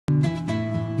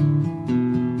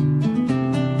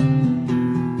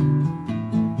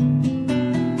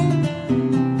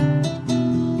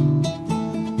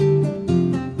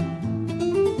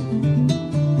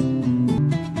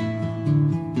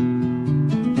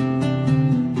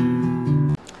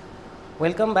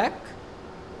Welcome back.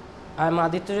 I am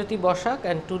Adityajyoti Boshak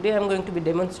and today I am going to be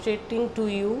demonstrating to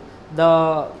you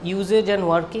the usage and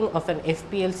working of an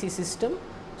FPLC system.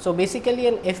 So, basically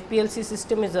an FPLC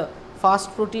system is a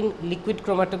fast protein liquid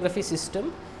chromatography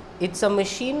system. It is a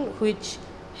machine which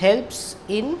helps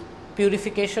in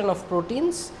purification of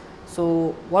proteins.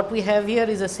 So, what we have here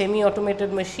is a semi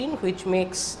automated machine which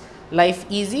makes life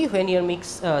easy when you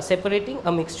are separating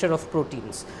a mixture of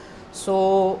proteins.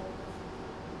 So,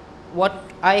 what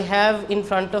I have in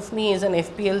front of me is an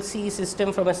FPLC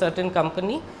system from a certain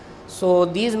company. So,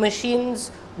 these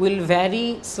machines will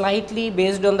vary slightly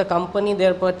based on the company they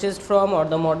are purchased from or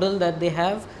the model that they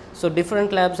have. So,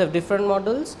 different labs have different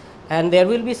models and there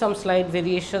will be some slight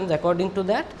variations according to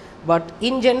that, but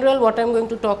in general what I am going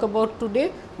to talk about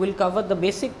today will cover the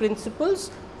basic principles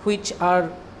which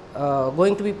are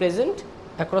going to be present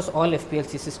across all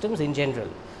FPLC systems in general.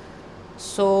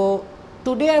 So,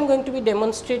 today I am going to be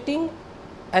demonstrating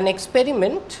an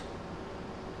experiment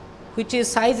which is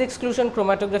size exclusion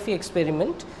chromatography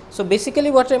experiment. So, basically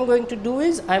what I am going to do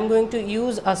is I am going to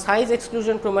use a size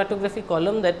exclusion chromatography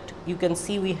column that you can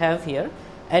see we have here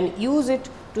and use it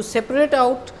to separate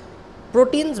out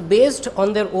proteins based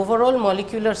on their overall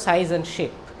molecular size and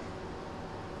shape.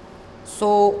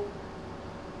 So,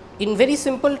 in very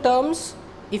simple terms,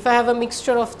 if I have a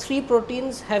mixture of 3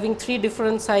 proteins having 3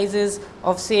 different sizes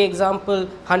of say example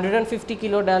 150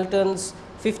 kilodaltons,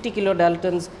 50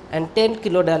 kilodaltons and 10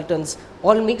 kilodaltons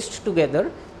all mixed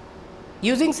together,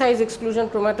 using size exclusion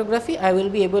chromatography I will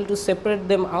be able to separate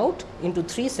them out into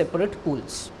 3 separate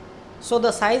pools. So,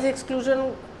 the size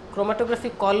exclusion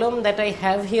chromatography column that I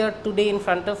have here today in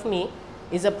front of me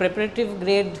is a preparative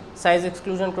grade size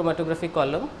exclusion chromatography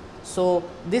column. So,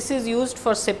 this is used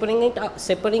for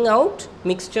separating out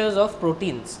mixtures of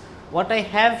proteins. What I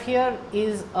have here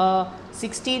is a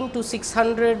 16 to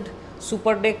 600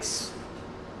 Superdex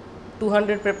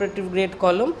 200 preparative grade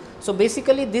column. So,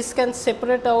 basically this can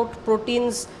separate out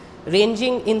proteins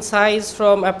ranging in size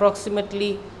from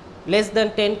approximately less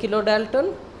than 10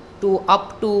 kilodalton to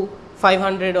up to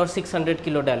 500 or 600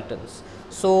 kilodaltons.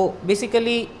 So,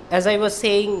 basically as I was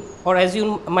saying or as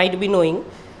you might be knowing,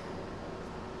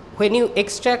 when you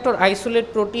extract or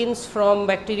isolate proteins from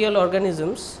bacterial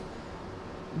organisms,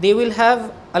 they will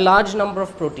have a large number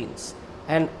of proteins,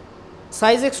 and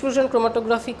size exclusion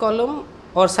chromatography column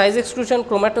or size exclusion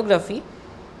chromatography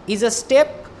is a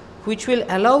step which will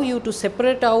allow you to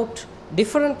separate out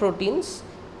different proteins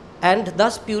and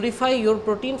thus purify your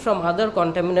protein from other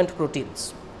contaminant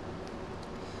proteins.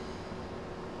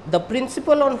 The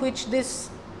principle on which this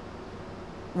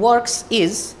works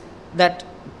is that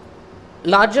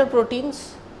larger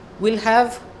proteins will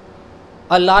have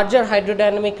a larger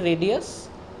hydrodynamic radius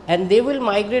and they will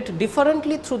migrate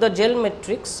differently through the gel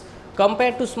matrix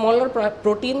compared to smaller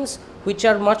proteins which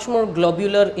are much more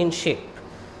globular in shape.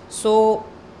 So,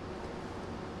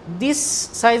 this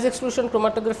size exclusion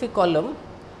chromatography column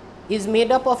is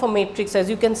made up of a matrix, as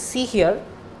you can see here.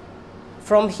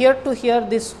 From here to here,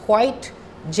 this white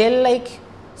gel like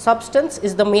substance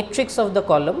is the matrix of the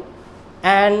column,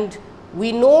 and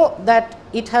we know that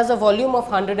it has a volume of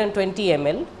 120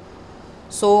 ml.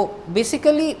 So,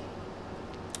 basically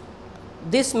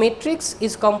this matrix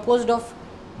is composed of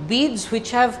beads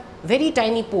which have very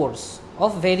tiny pores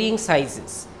of varying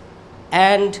sizes,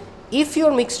 and if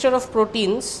your mixture of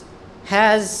proteins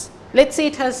has, let us say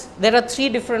it has, there are 3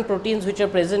 different proteins which are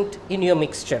present in your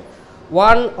mixture,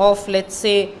 one of let us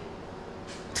say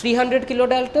 300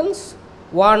 kilodaltons,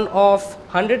 one of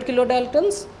 100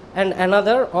 kilodaltons and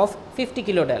another of 50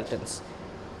 kilodaltons.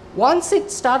 Once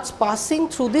it starts passing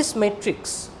through this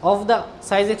matrix of the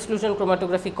size exclusion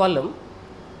chromatography column,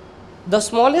 the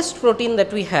smallest protein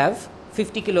that we have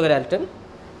 50 kilodalton,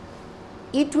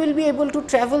 it will be able to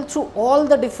travel through all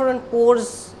the different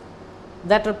pores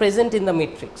that are present in the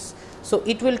matrix. So,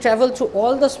 it will travel through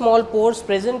all the small pores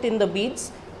present in the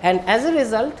beads, and as a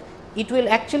result it will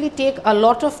actually take a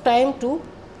lot of time to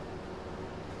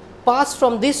pass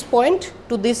from this point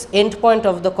to this end point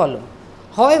of the column.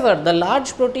 However, the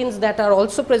large proteins that are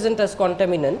also present as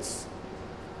contaminants,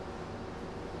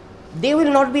 they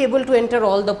will not be able to enter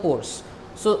all the pores.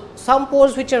 So, some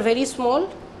pores which are very small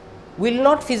will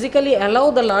not physically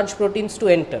allow the large proteins to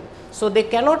enter. So, they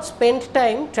cannot spend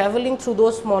time traveling through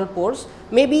those small pores.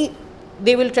 Maybe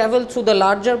they will travel through the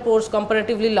larger pores,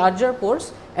 comparatively larger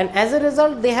pores, and as a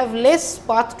result they have less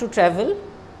path to travel,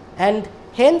 and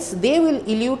hence they will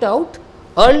elute out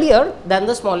earlier than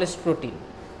the smallest protein.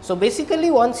 So,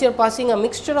 basically once you are passing a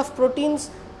mixture of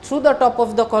proteins through the top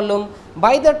of the column,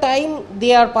 by the time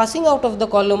they are passing out of the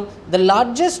column, the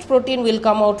largest protein will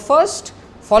come out first,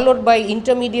 followed by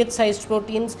intermediate sized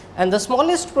proteins, and the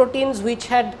smallest proteins which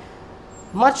had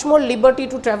much more liberty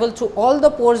to travel through all the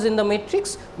pores in the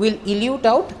matrix will elute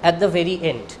out at the very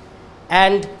end.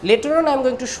 And later on I am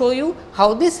going to show you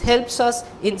how this helps us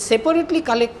in separately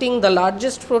collecting the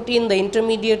largest protein, the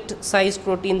intermediate sized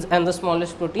proteins and the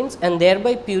smallest proteins, and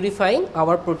thereby purifying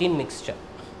our protein mixture.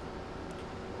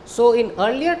 So, in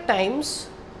earlier times,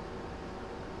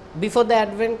 before the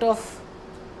advent of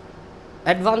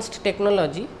advanced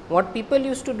technology, what people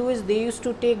used to do is they used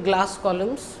to take glass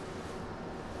columns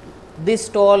this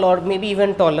tall or maybe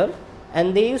even taller,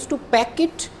 and they used to pack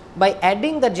it by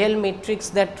adding the gel matrix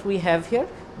that we have here.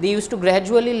 They used to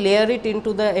gradually layer it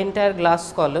into the entire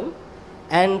glass column,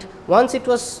 and once it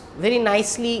was very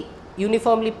nicely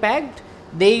uniformly packed,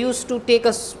 they used to take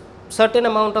a certain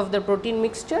amount of the protein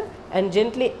mixture and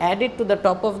gently add it to the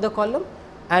top of the column,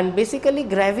 and basically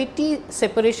gravity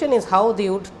separation is how they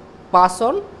would pass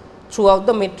on throughout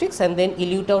the matrix and then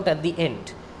elute out at the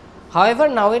end. However,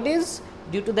 nowadays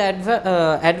due to the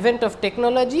advent of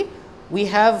technology, we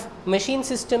have machine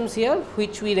systems here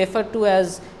which we refer to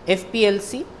as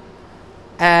FPLC,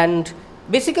 and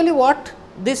basically what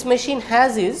this machine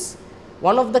has is,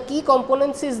 one of the key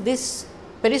components is this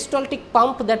peristaltic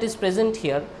pump that is present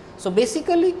here. So,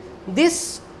 basically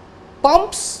this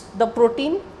pumps the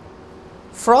protein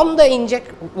from the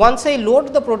once I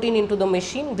load the protein into the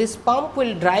machine, this pump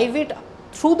will drive it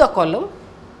through the column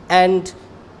and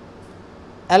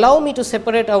allow me to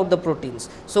separate out the proteins.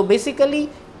 So, basically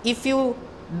if you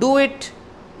do it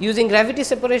using gravity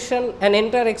separation, an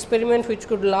entire experiment which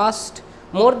could last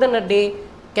more than a day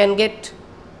can get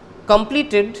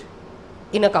completed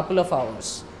in a couple of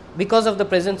hours, because of the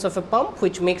presence of a pump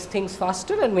which makes things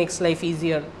faster and makes life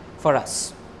easier for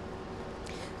us.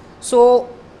 So,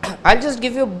 I will just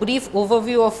give you a brief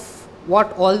overview of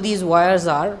what all these wires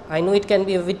are. I know it can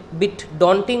be a bit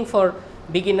daunting for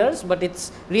beginners, but it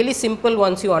is really simple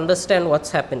once you understand what is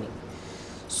happening.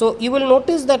 So, you will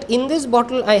notice that in this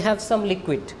bottle I have some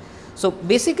liquid. So,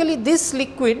 basically this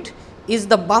liquid is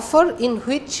the buffer in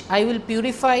which I will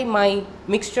purify my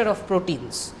mixture of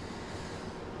proteins.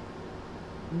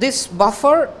 This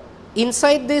buffer,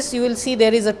 inside this you will see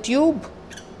there is a tube.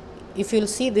 If you will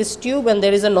see this tube and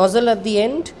there is a nozzle at the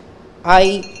end,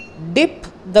 I dip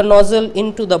the nozzle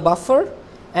into the buffer,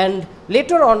 and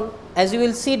later on, as you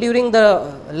will see during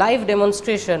the live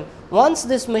demonstration, once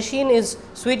this machine is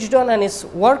switched on and is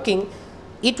working,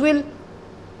 it will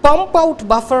pump out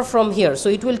buffer from here. So,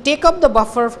 it will take up the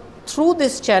buffer through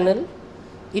this channel,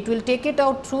 it will take it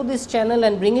out through this channel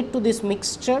and bring it to this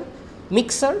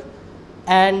mixer,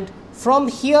 and from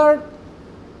here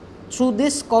through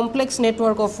this complex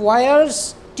network of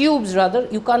wires, tubes rather,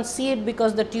 you can't see it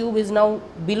because the tube is now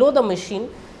below the machine,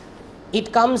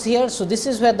 it comes here. So, this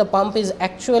is where the pump is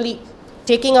actually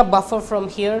taking a buffer from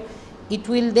here. It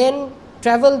will then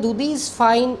travel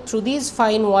through these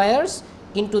fine wires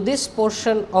into this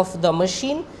portion of the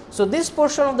machine. So, this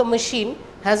portion of the machine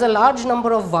has a large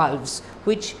number of valves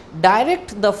which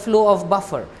direct the flow of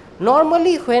buffer.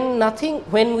 Normally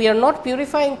when we are not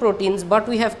purifying proteins, but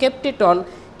we have kept it on,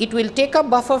 it will take a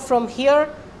buffer from here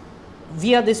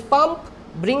via this pump,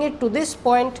 bring it to this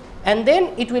point, and then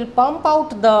it will pump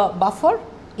out the buffer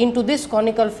into this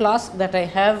conical flask that I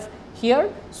have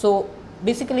here. So,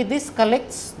 basically this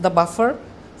collects the buffer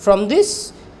from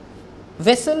this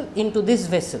vessel into this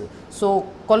vessel.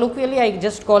 So, colloquially I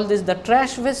just call this the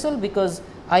trash vessel because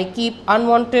I keep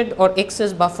unwanted or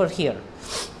excess buffer here.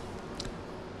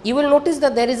 You will notice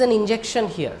that there is an injection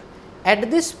here. At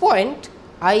this point,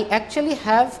 I actually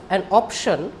have an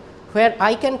option where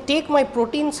I can take my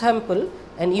protein sample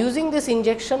and using this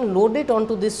injection load it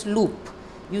onto this loop.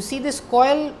 You see this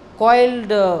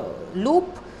coiled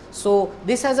loop. So,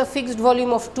 this has a fixed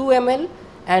volume of 2 ml,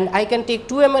 and I can take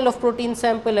 2 ml of protein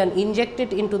sample and inject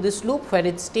it into this loop where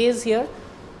it stays here.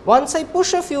 Once I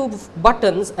push a few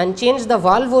buttons and change the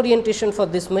valve orientation for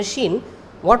this machine,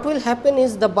 what will happen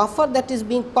is the buffer that is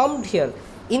being pumped here,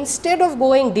 instead of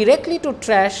going directly to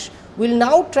trash, will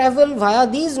now travel via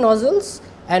these nozzles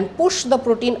and push the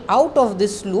protein out of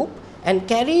this loop and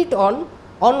carry it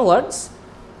onwards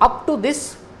up to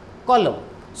this column.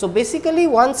 So, basically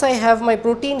once I have my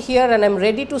protein here and I am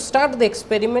ready to start the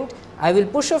experiment, I will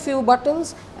push a few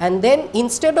buttons, and then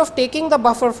instead of taking the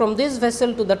buffer from this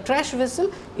vessel to the trash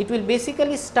vessel, it will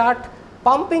basically start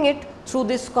pumping it through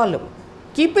this column.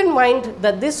 Keep in mind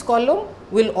that this column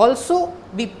will also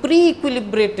be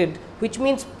pre-equilibrated, which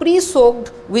means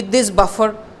pre-soaked with this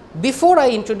buffer before I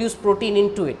introduce protein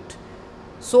into it.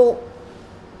 So,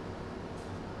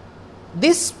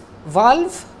 this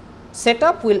valve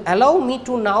setup will allow me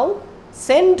to now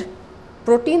send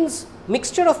proteins,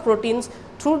 mixture of proteins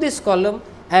through this column,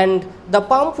 and the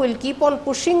pump will keep on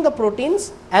pushing the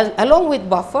proteins along with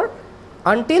buffer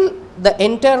until the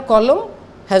entire column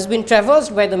has been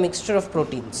traversed by the mixture of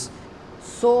proteins.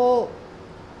 So,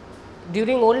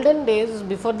 during olden days,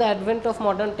 before the advent of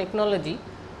modern technology,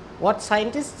 what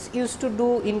scientists used to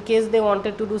do in case they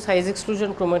wanted to do size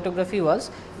exclusion chromatography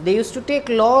was, they used to take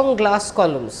long glass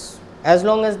columns as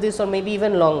long as this or maybe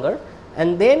even longer,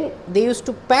 and then they used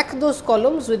to pack those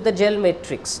columns with the gel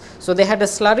matrix. So, they had a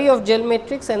slurry of gel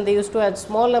matrix and they used to add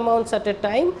small amounts at a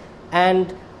time,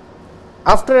 and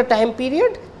after a time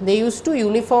period they used to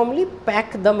uniformly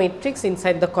pack the matrix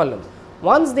inside the column.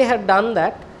 Once they had done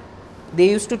that, they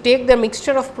used to take the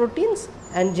mixture of proteins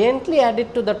and gently add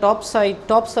it to the top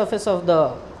surface of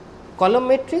the column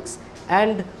matrix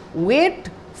and wait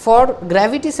for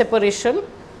gravity separation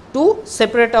to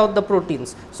separate out the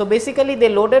proteins. So, basically they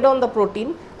loaded on the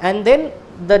protein, and then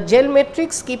the gel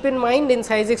matrix, keep in mind in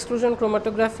size exclusion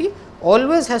chromatography,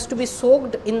 always has to be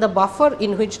soaked in the buffer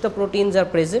in which the proteins are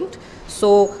present.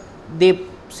 So, they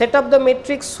set up the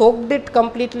matrix, soaked it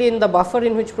completely in the buffer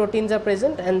in which proteins are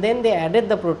present, and then they added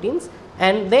the proteins,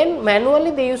 and then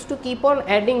manually they used to keep on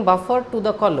adding buffer to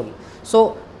the column.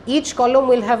 So, each column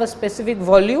will have a specific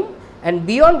volume, and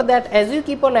beyond that, as you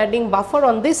keep on adding buffer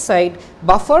on this side,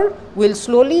 buffer will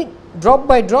slowly drop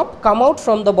by drop come out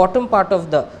from the bottom part of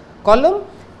the column,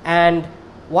 and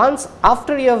once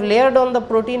after you have layered on the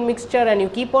protein mixture and you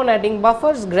keep on adding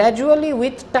buffers, gradually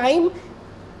with time,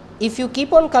 if you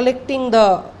keep on collecting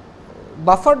the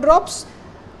buffer drops,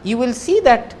 you will see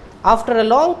that after a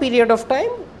long period of time,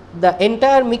 the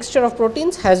entire mixture of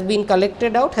proteins has been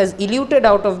collected out, has eluted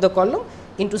out of the column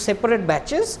into separate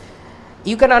batches.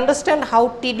 You can understand how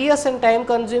tedious and time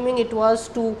consuming it was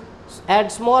to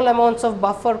add small amounts of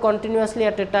buffer continuously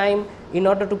at a time in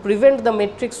order to prevent the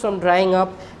matrix from drying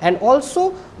up. And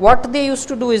also what they used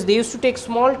to do is, they used to take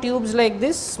small tubes like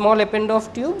this, small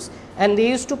Eppendorf tubes, and they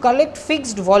used to collect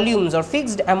fixed volumes or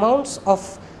fixed amounts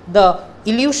of the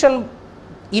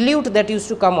elute that used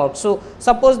to come out. So,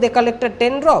 suppose they collected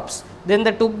 10 drops, then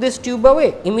they took this tube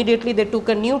away, immediately they took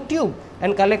a new tube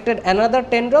and collected another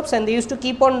 10 drops, and they used to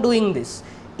keep on doing this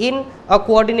in a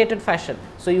coordinated fashion.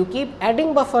 So, you keep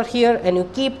adding buffer here and you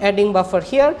keep adding buffer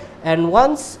here, and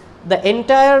once the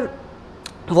entire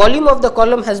volume of the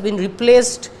column has been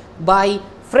replaced by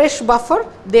fresh buffer,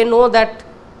 they know that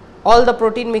all the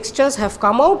protein mixtures have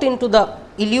come out into the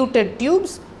eluted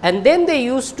tubes, and then they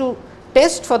used to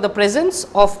test for the presence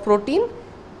of protein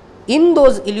in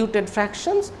those eluted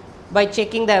fractions by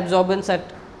checking the absorbance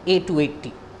at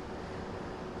A280.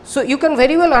 So, you can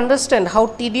very well understand how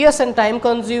tedious and time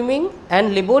consuming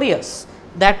and laborious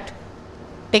that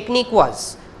technique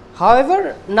was.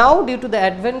 However, now due to the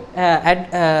advent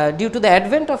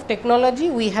of technology,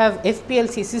 we have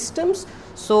FPLC systems.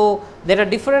 So, there are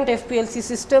different FPLC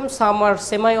systems, some are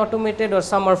semi automated or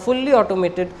some are fully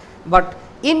automated, but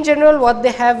in general what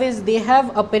they have is, they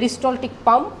have a peristaltic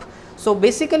pump. So,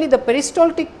 basically the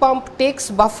peristaltic pump takes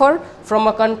buffer from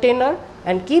a container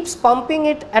and keeps pumping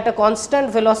it at a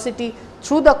constant velocity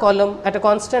through the column, at a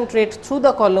constant rate through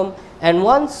the column, and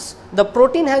once the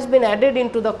protein has been added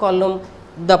into the column,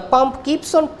 the pump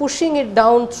keeps on pushing it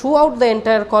down throughout the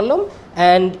entire column,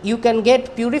 and you can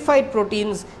get purified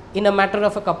proteins in a matter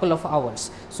of a couple of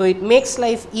hours. So, it makes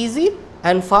life easy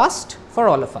and fast for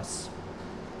all of us.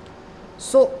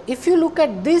 So, if you look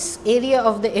at this area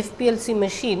of the FPLC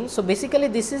machine, so basically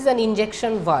this is an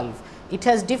injection valve. It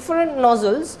has different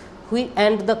nozzles,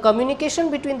 and the communication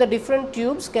between the different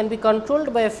tubes can be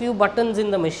controlled by a few buttons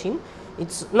in the machine. It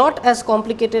is not as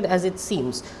complicated as it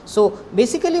seems. So,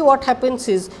 basically what happens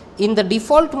is, in the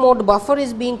default mode, buffer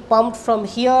is being pumped from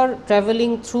here,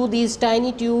 traveling through these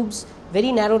tiny tubes,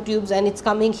 very narrow tubes, and it is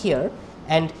coming here,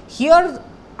 and here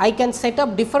I can set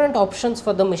up different options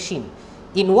for the machine.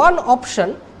 In one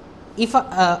option, if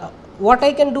what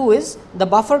I can do is, the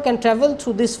buffer can travel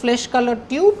through this flesh colored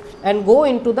tube and go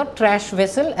into the trash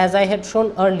vessel as I had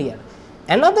shown earlier.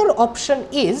 Another option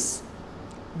is,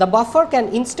 the buffer can,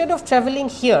 instead of traveling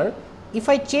here, if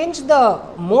I change the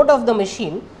mode of the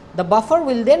machine, the buffer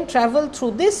will then travel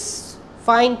through this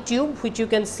fine tube which you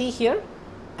can see here,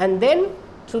 and then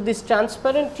through this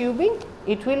transparent tubing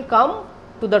it will come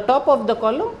to the top of the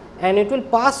column and it will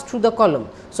pass through the column.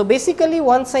 So, basically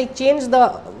once I change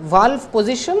the valve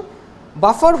position,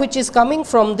 buffer which is coming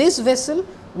from this vessel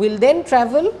will then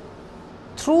travel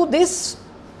through this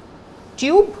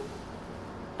tube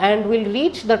and will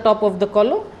reach the top of the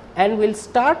column and will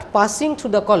start passing through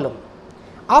the column,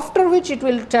 after which it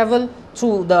will travel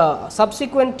through the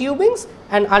subsequent tubings,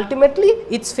 and ultimately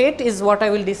its fate is what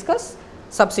I will discuss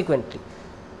subsequently.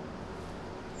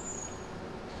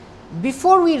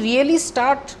 before we really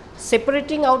start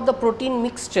separating out the protein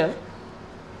mixture,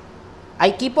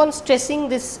 I keep on stressing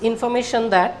this information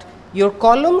that your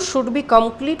column should be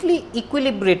completely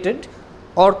equilibrated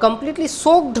or completely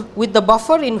soaked with the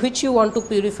buffer in which you want to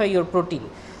purify your protein.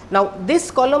 Now,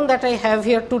 this column that I have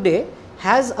here today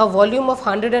has a volume of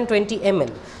 120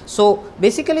 ml. So,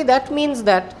 basically that means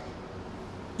that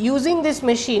using this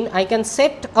machine I can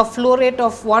set a flow rate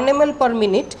of 1 ml per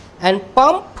minute and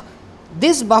pump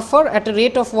this buffer at a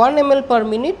rate of 1 ml per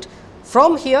minute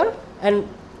from here and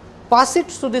pass it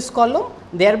to this column,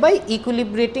 thereby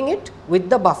equilibrating it with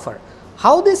the buffer.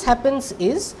 How this happens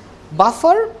is,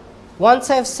 buffer, once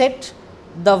I have set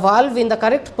the valve in the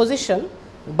correct position,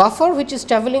 buffer which is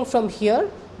travelling from here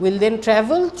will then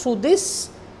travel through this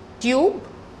tube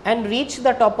and reach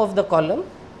the top of the column,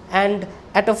 and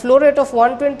at a flow rate of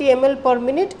 120 ml per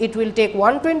minute, it will take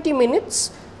 120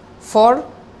 minutes for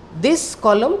this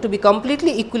column to be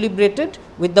completely equilibrated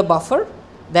with the buffer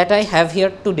that I have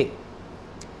here today.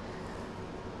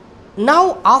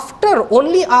 Now,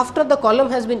 only after the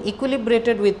column has been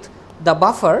equilibrated with the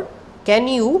buffer can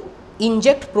you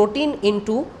inject protein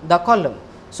into the column.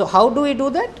 So, how do we do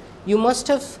that? You must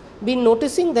have been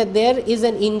noticing that there is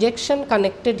an injection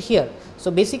connected here.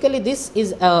 So, basically this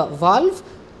is a valve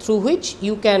through which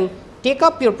you can take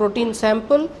up your protein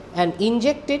sample and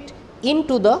inject it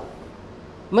into the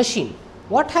machine.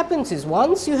 What happens is,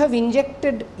 once you have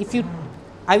injected,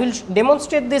 I will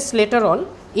demonstrate this later on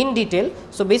in detail.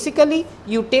 So, basically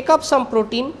you take up some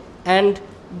protein and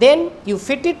then you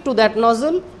fit it to that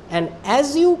nozzle, and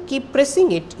as you keep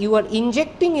pressing it, you are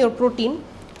injecting your protein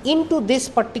into this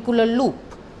particular loop.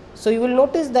 So, you will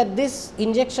notice that this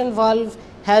injection valve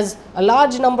has a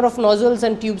large number of nozzles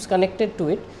and tubes connected to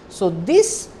it. So,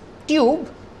 this tube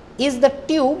is the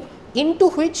tube into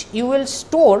which you will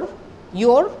store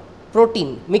your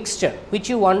protein mixture which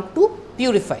you want to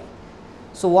purify.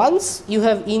 So, once you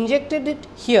have injected it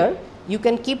here, you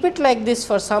can keep it like this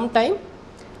for some time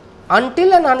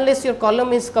until and unless your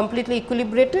column is completely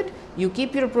equilibrated. You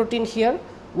keep your protein here.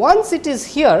 Once it is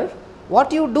here,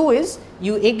 what you do is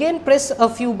you again press a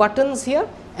few buttons here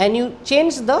and you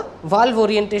change the valve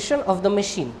orientation of the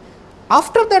machine.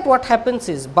 After that, what happens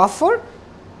is, buffer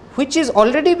which is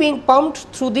already being pumped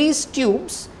through these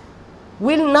tubes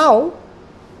will now,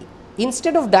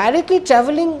 instead of directly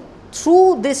travelling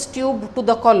through this tube to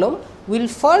the column, will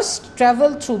first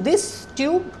travel through this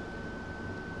tube,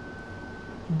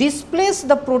 displace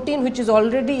the protein which is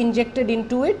already injected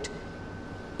into it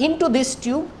into this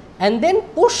tube, and then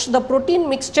push the protein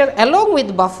mixture along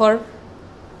with buffer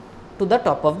to the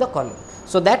top of the column.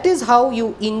 So, that is how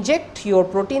you inject your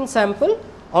protein sample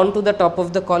onto the top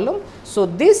of the column. So,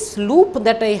 this loop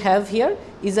that I have here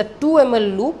is a 2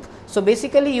 ml loop. So,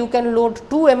 basically you can load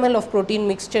 2 ml of protein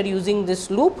mixture using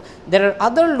this loop. There are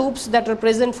other loops that are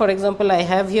present. For example, I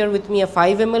have here with me a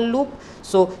 5 ml loop.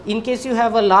 So, in case you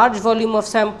have a large volume of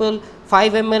sample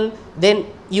 5 ml, then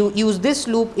you use this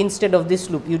loop instead of this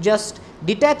loop. You just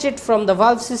detach it from the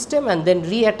valve system and then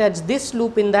reattach this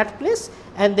loop in that place,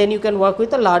 and then you can work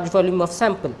with a large volume of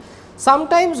sample.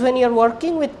 Sometimes when you are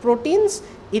working with proteins,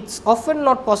 it is often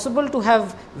not possible to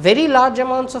have very large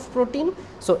amounts of protein.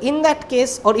 So, in that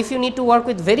case, or if you need to work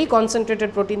with very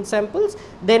concentrated protein samples,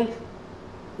 then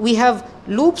we have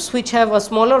loops which have a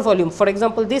smaller volume. For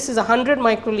example, this is a 100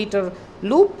 microliter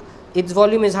loop, its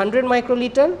volume is 100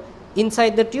 microliter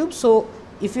inside the tube. So,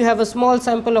 if you have a small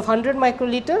sample of 100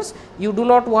 microliters, you do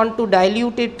not want to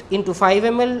dilute it into 5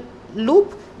 ml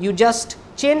loop, you just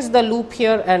change the loop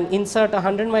here and insert a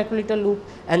 100 microliter loop,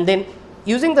 and then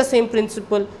using the same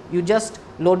principle you just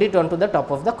load it onto the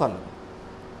top of the column.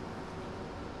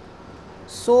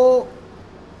 So,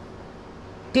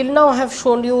 till now I have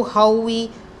shown you how we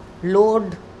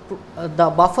load the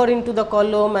buffer into the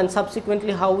column and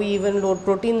subsequently how we even load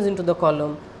proteins into the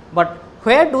column, but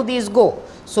where do these go?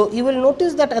 So, you will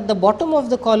notice that at the bottom of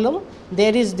the column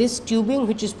there is this tubing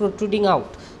which is protruding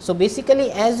out. So,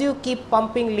 basically as you keep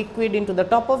pumping liquid into the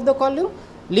top of the column,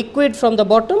 liquid from the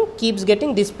bottom keeps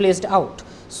getting displaced out.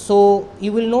 So,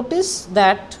 you will notice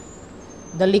that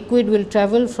the liquid will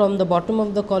travel from the bottom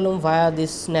of the column via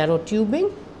this narrow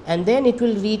tubing, and then it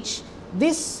will reach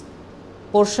this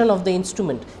portion of the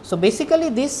instrument. So, basically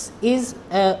this is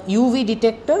a UV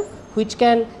detector which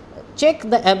can check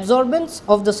the absorbance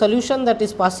of the solution that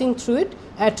is passing through it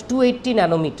at 280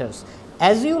 nanometers.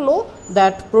 As you know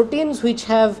that proteins which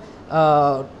have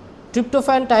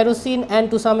tryptophan, tyrosine, and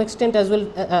to some extent as well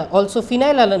also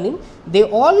phenylalanine, they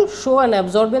all show an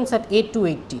absorbance at 8 to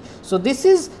 80. So, this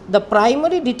is the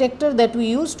primary detector that we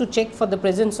use to check for the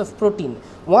presence of protein.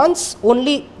 Once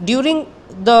only during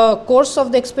the course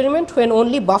of the experiment, when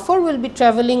only buffer will be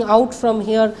travelling out from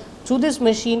here through this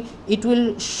machine, it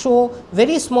will show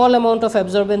very small amount of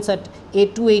absorbance at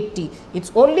 8 to 80. It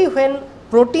is only when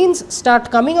proteins start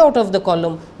coming out of the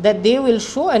column that they will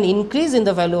show an increase in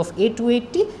the value of 8 to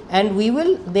 80, and we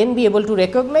will then be able to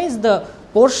recognize the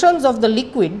portions of the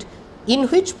liquid in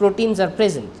which proteins are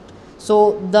present.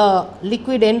 So, the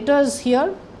liquid enters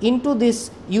here into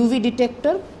this UV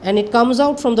detector and it comes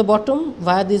out from the bottom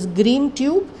via this green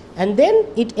tube, and then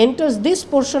it enters this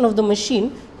portion of the machine,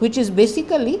 which is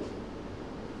basically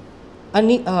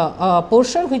a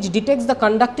portion which detects the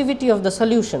conductivity of the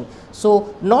solution.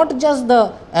 So, not just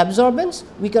the absorbance,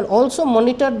 we can also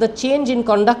monitor the change in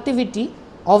conductivity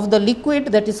of the liquid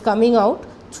that is coming out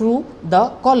through the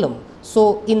column.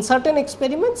 So, in certain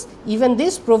experiments, even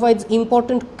this provides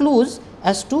important clues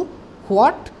as to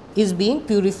what is being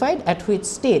purified at which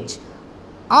stage.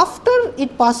 After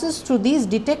it passes through these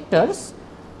detectors,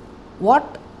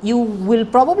 what you will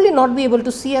probably not be able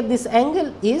to see at this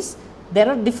angle is there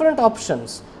are different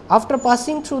options. After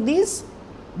passing through these,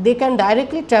 they can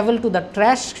directly travel to the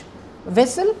trash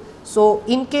vessel. So,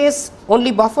 in case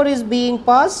only buffer is being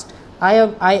passed,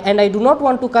 I do not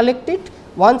want to collect it.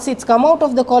 Once it is come out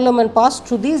of the column and passed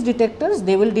through these detectors,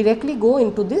 they will directly go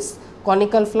into this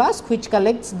conical flask which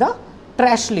collects the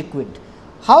trash liquid.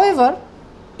 However,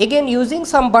 again using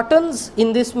some buttons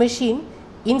in this machine,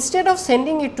 instead of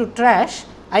sending it to trash,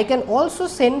 I can also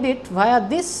send it via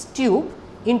this tube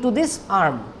into this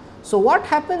arm. So, what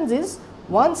happens is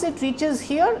once it reaches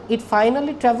here, it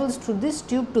finally travels through this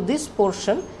tube to this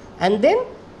portion and then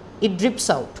it drips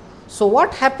out. So,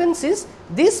 what happens is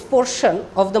this portion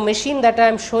of the machine that I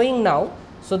am showing now,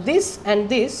 so this and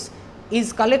this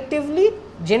is collectively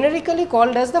generically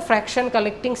called as the fraction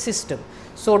collecting system.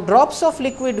 So, drops of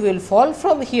liquid will fall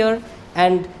from here,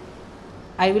 and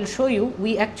I will show you,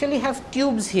 we actually have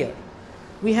tubes here.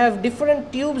 We have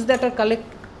different tubes that are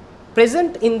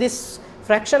present in this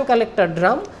fraction collector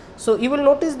drum. So, you will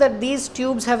notice that these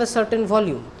tubes have a certain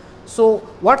volume. So,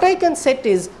 what I can set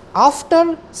is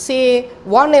after say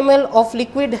 1 ml of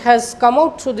liquid has come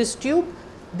out through this tube,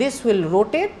 this will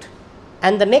rotate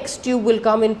and the next tube will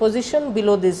come in position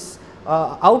below this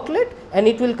outlet, and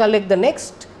it will collect the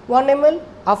next 1 ml,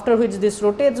 after which this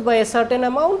rotates by a certain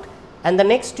amount and the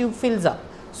next tube fills up.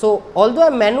 So, although I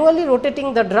am manually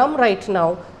rotating the drum right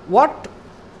now, what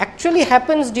actually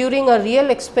happens during a real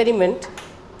experiment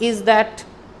is that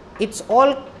it is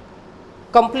all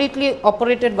completely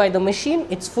operated by the machine,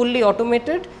 it is fully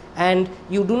automated, and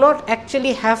you do not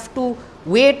actually have to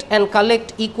wait and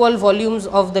collect equal volumes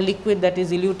of the liquid that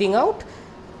is eluting out.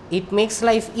 It makes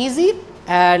life easy,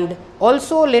 and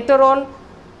also later on,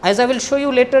 as I will show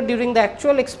you later during the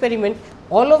actual experiment,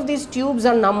 all of these tubes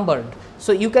are numbered.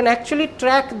 So, you can actually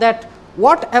track that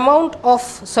what amount of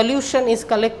solution is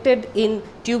collected in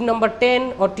tube number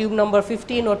 10 or tube number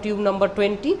 15 or tube number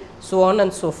 20, so on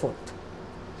and so forth.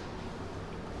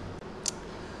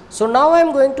 So, now I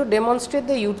am going to demonstrate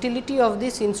the utility of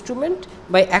this instrument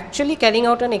by actually carrying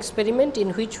out an experiment in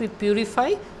which we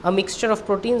purify a mixture of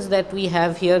proteins that we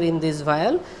have here in this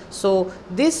vial. So,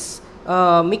 this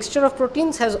mixture of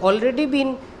proteins has already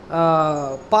been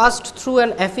passed through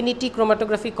an affinity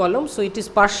chromatography column. So, it is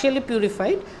partially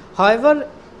purified. However,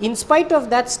 in spite of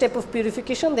that step of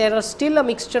purification, there are still a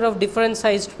mixture of different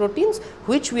sized proteins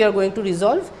which we are going to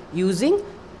resolve using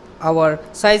our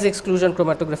size exclusion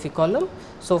chromatography column.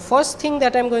 So, first thing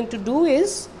that I am going to do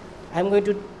is I am going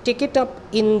to take it up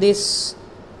in this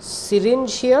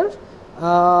syringe here.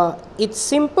 It is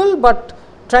simple, but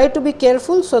try to be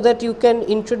careful so that you can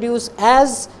introduce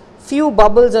as few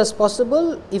bubbles as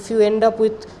possible. If you end up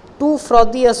with too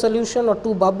frothy a solution or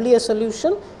too bubbly a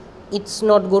solution, it is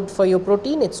not good for your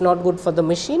protein, it is not good for the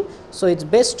machine. So, it is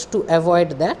best to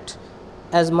avoid that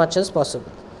as much as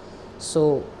possible.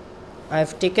 So, I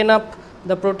have taken up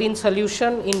the protein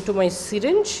solution into my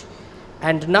syringe,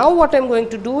 and now what I am going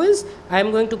to do is I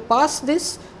am going to pass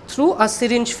this through a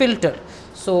syringe filter.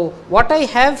 So, what I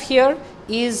have here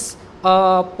is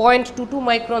a 0.22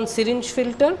 micron syringe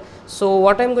filter. So,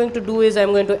 what I am going to do is I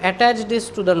am going to attach this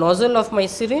to the nozzle of my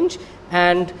syringe,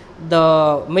 and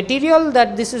the material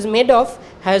that this is made of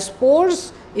has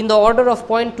pores in the order of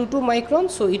 0.22 micron.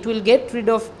 So, it will get rid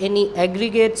of any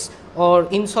aggregates or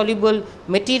insoluble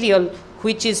material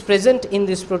which is present in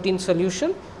this protein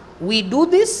solution. We do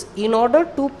this in order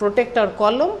to protect our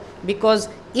column, because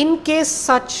in case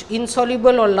such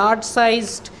insoluble or large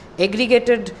sized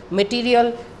aggregated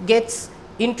material gets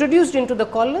introduced into the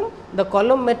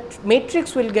column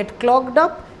matrix will get clogged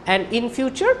up, and in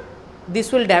future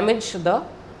this will damage the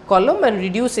column and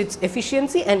reduce its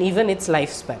efficiency and even its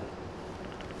lifespan.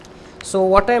 So,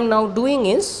 what I am now doing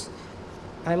is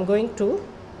I am going to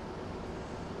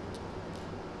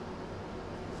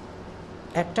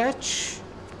attach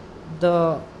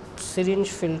the syringe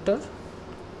filter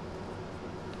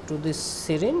to this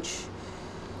syringe.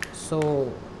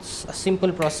 So, it's a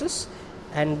simple process,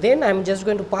 and then I am just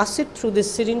going to pass it through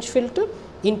this syringe filter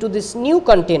into this new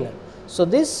container. So,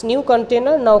 this new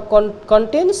container now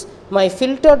contains my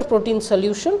filtered protein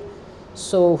solution,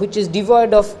 so which is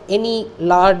devoid of any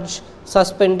large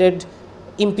suspended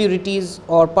impurities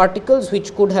or particles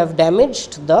which could have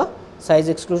damaged the size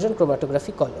exclusion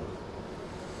chromatography column.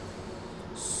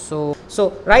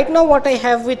 So, right now what I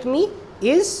have with me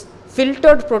is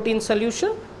filtered protein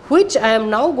solution, which I am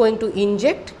now going to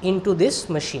inject into this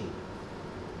machine.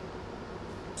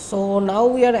 So, now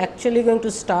we are actually going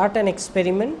to start an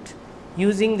experiment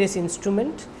using this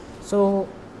instrument. So,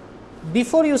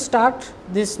 before you start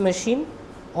this machine,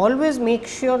 always make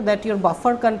sure that your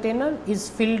buffer container is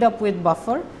filled up with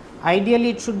buffer. Ideally,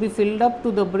 it should be filled up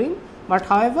to the brim, but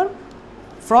however,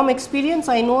 from experience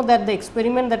I know that the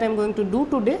experiment that I am going to do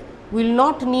today will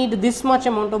not need this much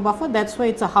amount of buffer, that is why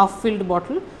it is a half filled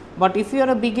bottle. But if you are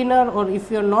a beginner or if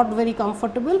you are not very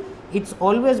comfortable, it is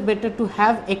always better to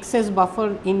have excess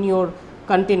buffer in your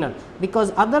container,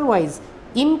 because otherwise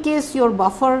in case your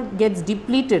buffer gets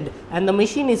depleted and the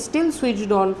machine is still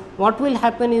switched on, what will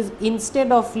happen is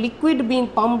instead of liquid being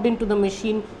pumped into the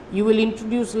machine, you will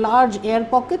introduce large air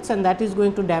pockets, and that is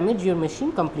going to damage your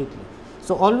machine completely.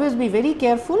 So, always be very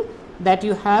careful that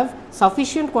you have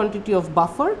sufficient quantity of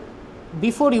buffer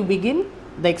before you begin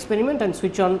the experiment and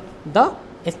switch on the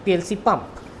FPLC pump.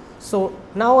 So,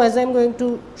 now as I am going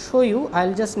to show you, I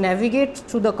will just navigate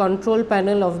through the control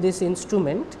panel of this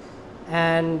instrument,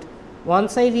 and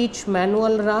once I reach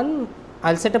manual run,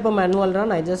 I will set up a manual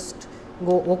run, I just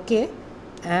go OK.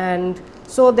 And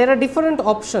so, there are different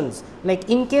options, like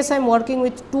in case I am working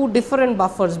with two different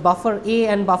buffers, buffer A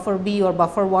and buffer B, or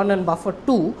buffer 1 and buffer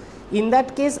 2, in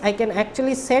that case I can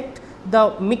actually set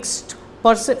the mixed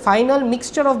final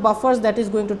mixture of buffers that is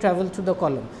going to travel through the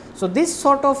column. So, this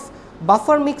sort of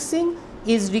buffer mixing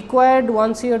is required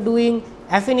once you are doing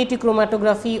affinity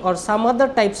chromatography or some other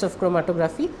types of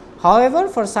chromatography. However,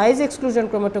 for size exclusion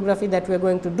chromatography that we are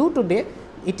going to do today,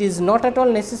 it is not at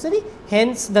all necessary,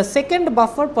 hence the second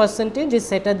buffer percentage is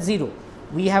set at 0.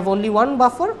 We have only one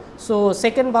buffer, so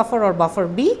second buffer or buffer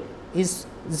B is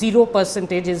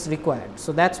 0% is required.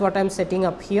 So, that is what I am setting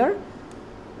up here.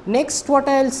 Next, what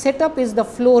I will set up is the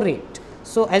flow rate.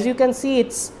 So, as you can see, it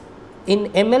is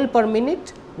in ml per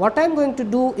minute. What I am going to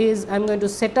do is I am going to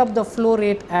set up the flow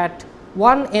rate at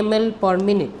 1 ml per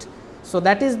minute. So,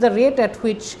 that is the rate at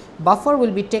which buffer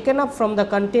will be taken up from the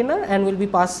container and will be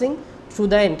passing through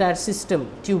the entire system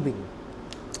tubing.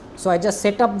 So, I just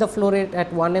set up the flow rate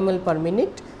at 1 ml per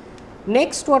minute.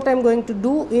 Next, what I am going to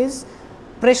do is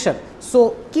pressure.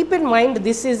 So, keep in mind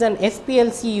this is an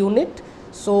FPLC unit.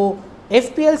 So,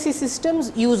 FPLC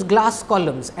systems use glass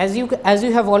columns. As you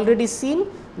have already seen,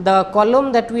 the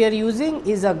column that we are using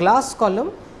is a glass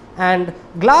column, and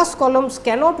glass columns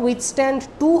cannot withstand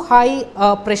too high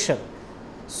pressure.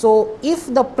 So,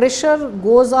 if the pressure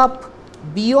goes up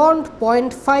beyond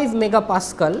 0.5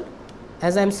 megapascal,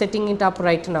 as I am setting it up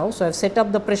right now. So, I have set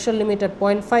up the pressure limit at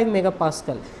 0.5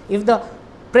 megapascal. If the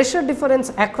pressure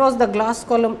difference across the glass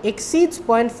column exceeds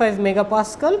 0.5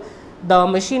 megapascal, the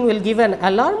machine will give an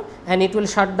alarm and it will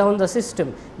shut down the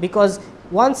system, because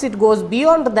once it goes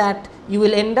beyond that, you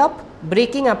will end up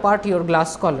breaking apart your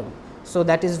glass column. So,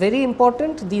 that is very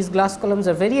important. These glass columns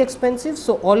are very expensive.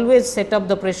 So, always set up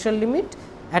the pressure limit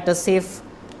at a safe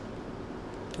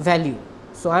value.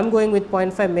 So, I am going with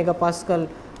 0.5 megapascal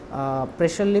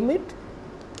pressure limit,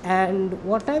 and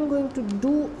what I am going to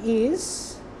do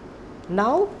is,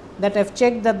 now that I have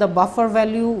checked that the buffer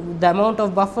value, the amount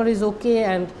of buffer is okay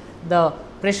and the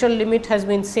pressure limit has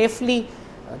been safely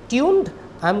tuned,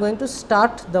 I am going to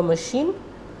start the machine.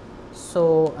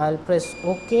 So, I will press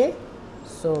OK.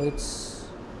 So, it is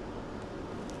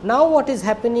now what is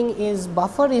happening is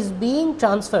buffer is being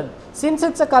transferred. Since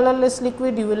it is a colorless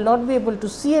liquid, you will not be able to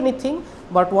see anything,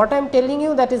 but what I am telling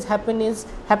you that is happening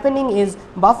is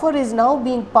buffer is now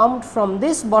being pumped from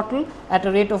this bottle at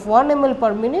a rate of 1 ml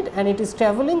per minute, and it is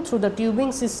traveling through the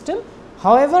tubing system.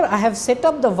 However, I have set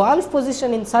up the valve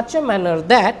position in such a manner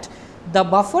that the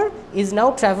buffer is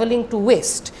now traveling to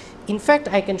waste. In fact,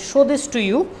 I can show this to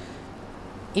you.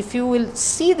 If you will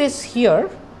see this here,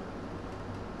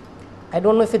 I do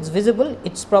not know if it is visible,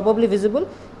 it is probably visible.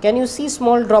 Can you see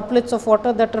small droplets of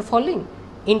water that are falling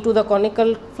into the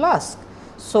conical flask?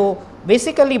 So,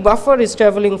 basically buffer is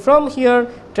travelling from here,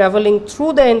 travelling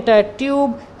through the entire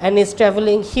tube and is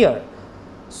travelling here.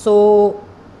 So,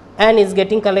 and is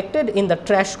getting collected in the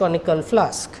trash conical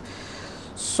flask.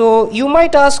 So, you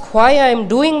might ask why I am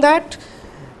doing that,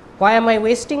 why am I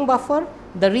wasting buffer?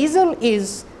 The reason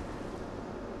is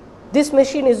this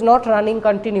machine is not running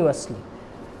continuously.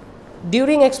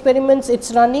 During experiments it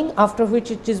is running, after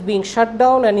which it is being shut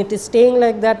down and it is staying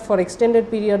like that for extended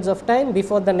periods of time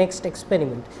before the next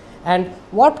experiment. And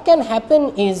what can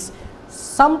happen is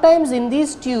sometimes in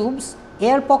these tubes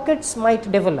air pockets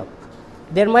might develop.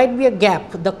 There might be a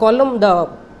gap, the column, the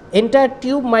entire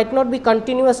tube might not be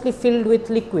continuously filled with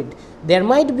liquid, there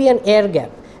might be an air gap,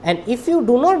 and if you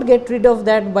do not get rid of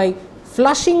that by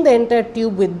flushing the entire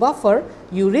tube with buffer,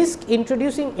 you risk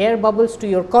introducing air bubbles to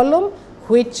your column,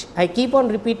 which I keep on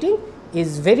repeating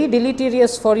is very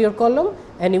deleterious for your column,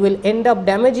 and you will end up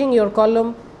damaging your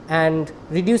column and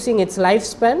reducing its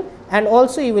lifespan, and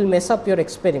also you will mess up your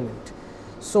experiment.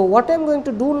 So, what I am going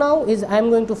to do now is I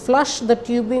am going to flush the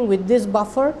tubing with this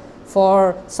buffer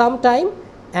for some time,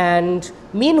 and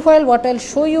meanwhile what I will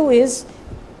show you is,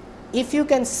 if you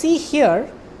can see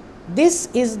here, this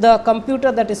is the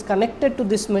computer that is connected to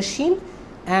this machine,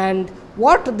 and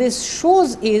what this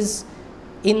shows is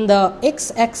in the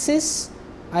x axis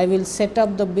I will set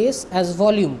up the base as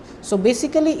volume. So,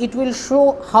 basically it will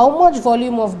show how much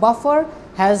volume of buffer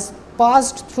has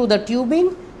passed through the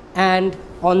tubing, and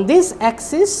on this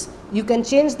axis you can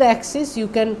change the axis, you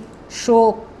can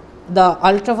show the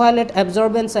ultraviolet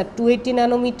absorbance at 280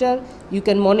 nanometer, you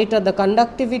can monitor the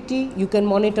conductivity, you can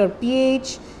monitor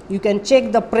pH, you can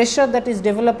check the pressure that is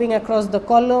developing across the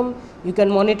column, you can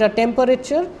monitor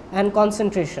temperature and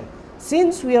concentration.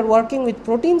 Since we are working with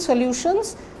protein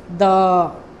solutions,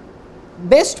 the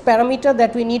best parameter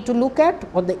that we need to look at,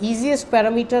 or the easiest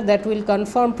parameter that will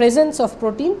confirm presence of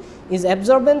protein, is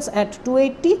absorbance at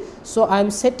 280. So, I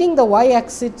am setting the y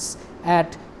axis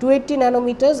at 280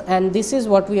 nanometers, and this is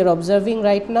what we are observing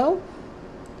right now.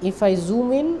 If I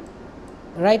zoom in,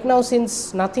 right now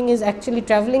since nothing is actually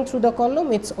travelling through the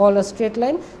column, it is all a straight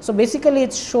line. So, basically it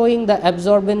is showing the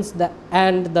absorbance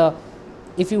and the,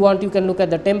 if you want, you can look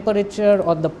at the temperature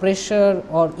or the pressure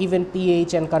or even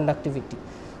pH and conductivity.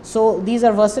 So, these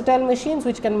are versatile machines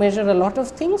which can measure a lot of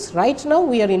things. Right now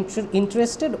we are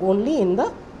interested only in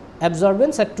the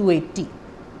absorbance at 280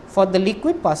 for the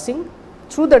liquid passing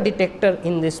through the detector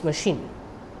in this machine.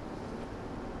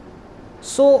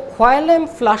 So, while I am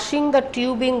flushing the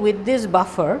tubing with this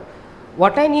buffer,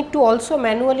 what I need to also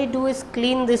manually do is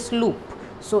clean this loop.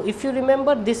 So, if you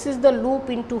remember, this is the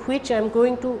loop into which I am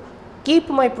going to keep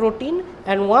my protein,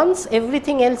 and once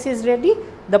everything else is ready,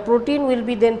 the protein will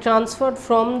be then transferred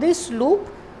from this loop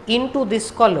into this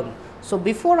column. So,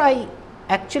 before I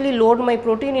actually load my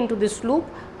protein into this loop,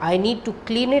 I need to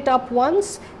clean it up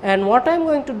once, and what I am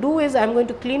going to do is I am going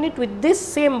to clean it with this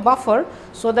same buffer,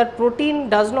 so that protein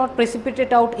does not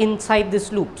precipitate out inside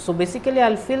this loop. So, basically I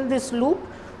will fill this loop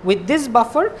with this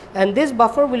buffer, and this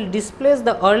buffer will displace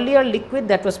the earlier liquid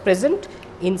that was present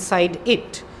inside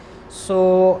it.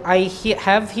 So, I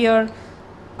have here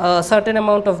a certain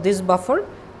amount of this buffer,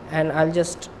 and I will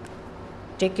just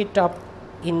take it up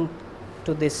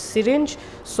into this syringe.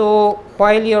 So,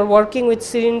 while you are working with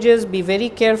syringes, be very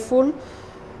careful,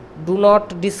 do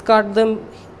not discard them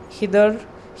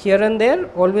here and there,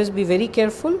 always be very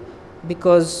careful,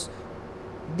 because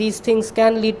these things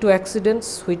can lead to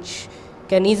accidents which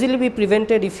can easily be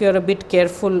prevented if you are a bit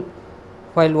careful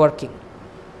while working.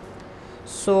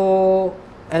 So,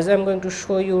 as I am going to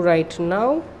show you right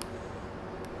now,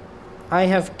 I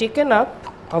have taken up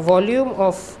a volume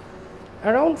of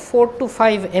around 4 to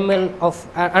 5 ml of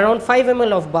around 5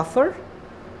 ml of buffer,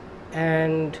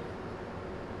 and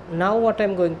now what I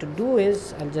am going to do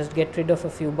is I will just get rid of a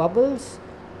few bubbles,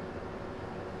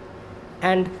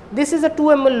 and this is a 2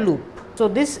 ml loop. So,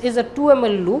 this is a 2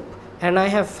 ml loop and I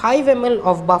have 5 ml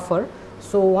of buffer.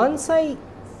 So, once I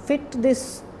fit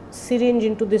this syringe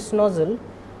into this nozzle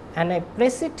and I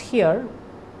press it here,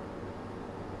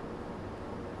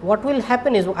 what will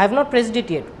happen is, I have not pressed it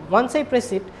yet, once I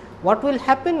press it, what will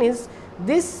happen is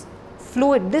this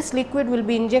fluid, this liquid will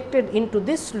be injected into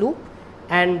this loop,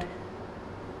 and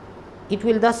it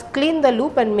will thus clean the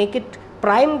loop and make it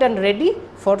primed and ready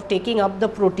for taking up the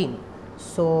protein.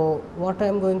 So, what I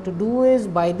am going to do is,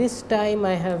 by this time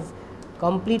I have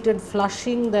completed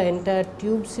flushing the entire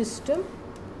tube system.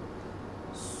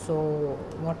 So,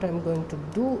 what I am going to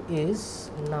do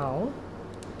is now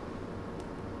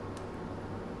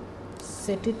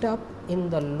set it up in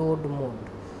the load mode.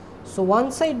 So,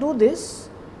 once I do this,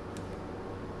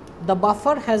 the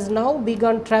buffer has now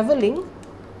begun travelling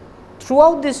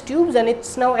throughout these tubes, and it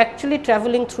is now actually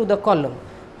travelling through the column,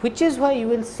 which is why you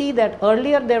will see that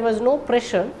earlier there was no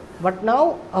pressure, but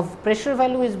now a pressure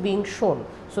value is being shown.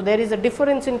 So, there is a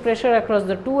difference in pressure across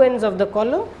the two ends of the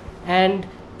column, and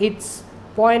it is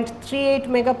 0.38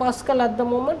 megapascal at the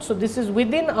moment. So, this is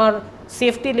within our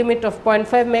safety limit of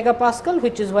 0.5 megapascal,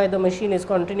 which is why the machine is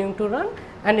continuing to run,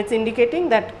 and it is indicating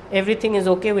that everything is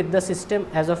okay with the system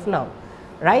as of now.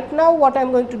 Right now, what I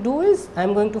am going to do is I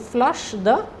am going to flush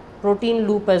the protein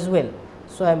loop as well.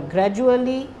 So, I am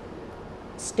gradually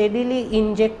steadily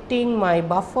injecting my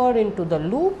buffer into the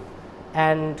loop,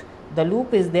 and the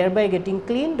loop is thereby getting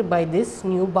cleaned by this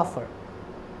new buffer.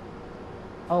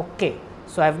 Okay.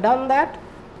 So, I have done that,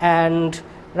 and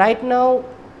right now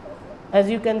as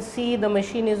you can see the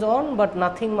machine is on, but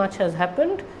nothing much has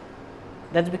happened.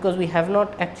 That is because we have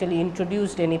not actually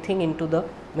introduced anything into the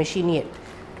machine yet.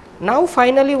 Now,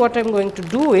 finally, what I am going to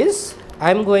do is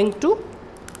I am going to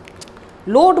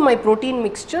load my protein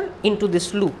mixture into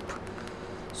this loop.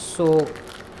 So,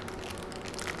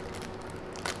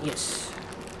 yes.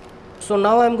 So,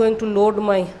 now I am going to load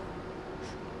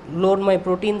my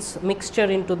proteins mixture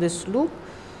into this loop.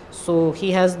 So,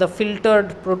 he has the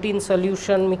filtered protein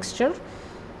solution mixture,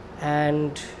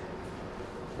 and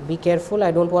be careful,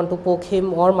 I do not want to poke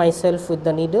him or myself with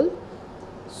the needle.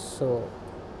 So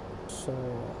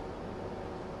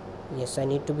yes, I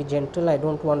need to be gentle, I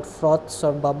do not want froths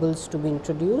or bubbles to be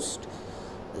introduced.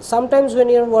 Sometimes when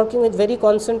you are working with very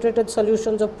concentrated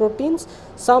solutions of proteins,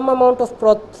 some amount of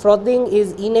frothing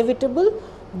is inevitable,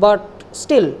 but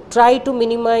still try to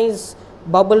minimize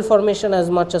bubble formation as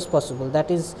much as possible.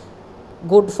 That is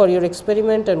good for your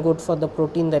experiment and good for the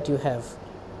protein that you have.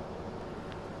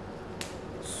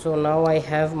 So, now I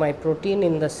have my protein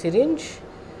in the syringe.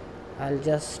 I will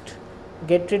just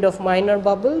get rid of minor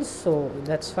bubbles. So,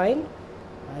 that is fine.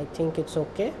 I think it is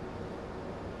okay.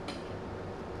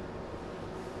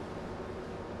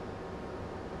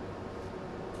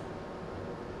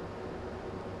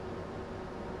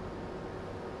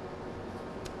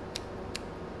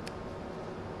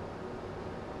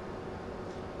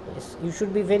 Yes, you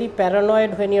should be very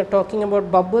paranoid when you are talking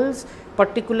about bubbles,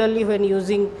 particularly when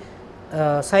using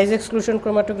size exclusion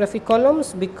chromatography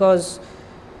columns, because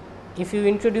if you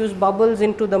introduce bubbles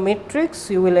into the matrix,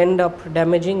 you will end up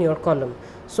damaging your column.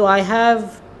 So, I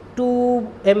have 2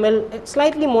 ml,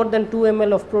 slightly more than 2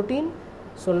 ml of protein.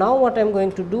 So, now what I am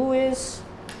going to do is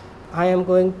I am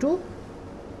going to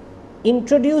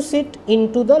introduce it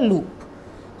into the loop.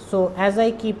 So, as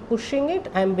I keep pushing it,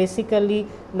 I am basically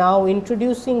now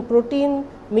introducing protein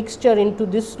mixture into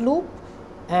this loop,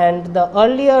 and the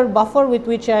earlier buffer with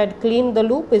which I had cleaned the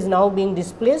loop is now being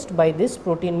displaced by this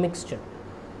protein mixture.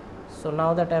 So,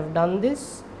 now that I have done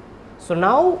this, so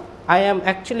now I am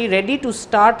actually ready to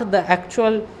start the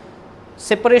actual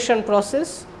separation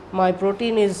process. My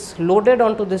protein is loaded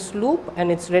onto this loop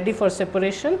and it is ready for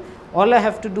separation. All I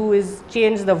have to do is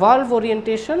change the valve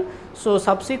orientation. So,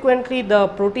 subsequently the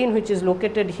protein which is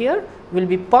located here will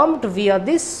be pumped via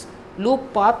this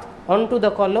loop path onto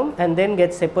the column and then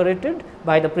get separated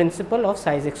by the principle of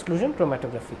size exclusion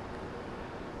chromatography.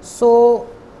 So,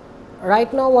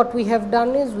 right now what we have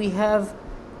done is we have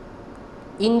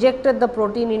injected the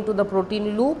protein into the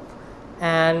protein loop,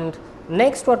 and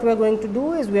next what we are going to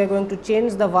do is we are going to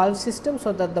change the valve system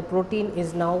so that the protein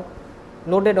is now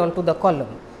loaded onto the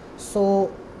column.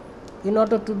 So, in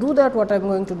order to do that, what I am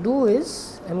going to do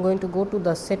is I am going to go to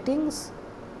the settings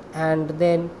and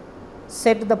then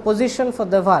set the position for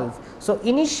the valve. So,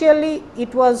 initially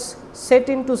it was set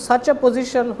into such a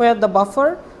position where the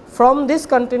buffer from this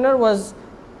container was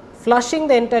flushing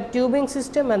the entire tubing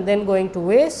system and then going to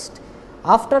waste.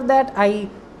 After that, I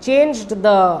changed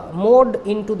the mode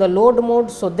into the load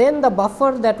mode. So, then the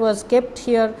buffer that was kept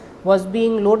here was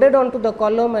being loaded onto the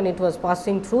column and it was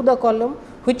passing through the column,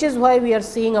 which is why we are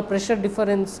seeing a pressure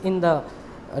difference in the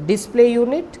display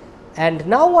unit. And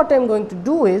now what I am going to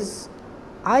do is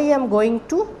I am going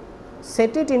to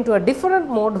set it into a different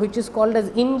mode which is called as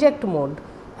inject mode,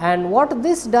 and what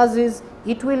this does is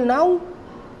it will now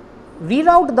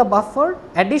reroute the buffer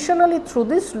additionally through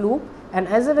this loop, and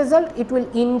as a result it will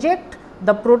inject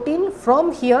the protein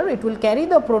from here. It will carry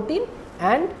the protein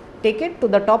and take it to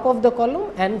the top of the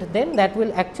column, and then that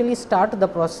will actually start the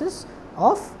process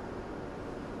of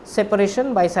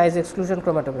separation by size exclusion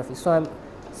chromatography. So, I am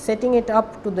setting it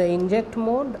up to the inject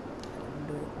mode,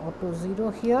 doing auto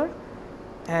 0 here,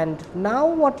 and now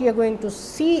what you are going to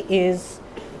see is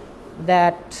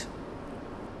that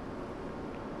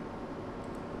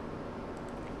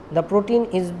the protein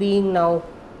is being now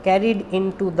carried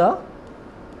into the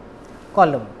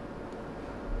column.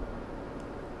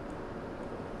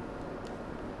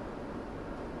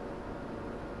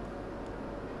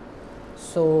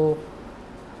 So,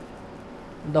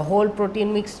 the whole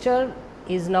protein mixture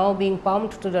is now being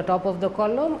pumped to the top of the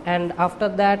column, and after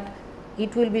that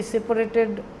it will be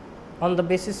separated on the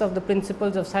basis of the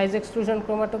principles of size exclusion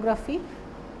chromatography.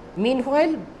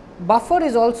 Meanwhile, buffer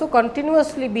is also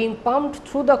continuously being pumped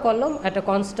through the column at a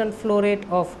constant flow rate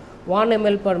of 1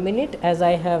 ml per minute, as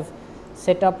I have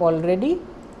set up already.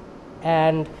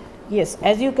 And yes,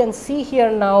 as you can see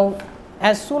here now,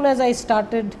 as soon as I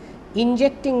started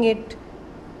injecting it,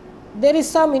 there is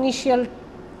some initial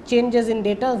changes in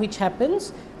data which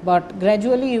happens, but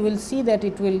gradually you will see that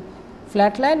it will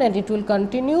flatline and it will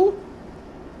continue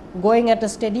going at a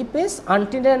steady pace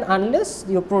until and unless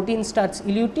your protein starts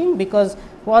eluting, because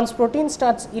once protein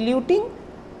starts eluting,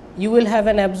 you will have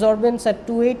an absorbance at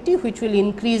 280 which will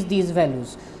increase these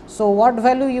values. So, what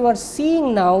value you are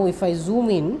seeing now, if I zoom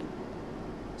in,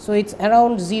 so it is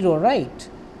around 0, right.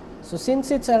 So,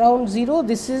 since it is around 0,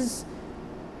 this is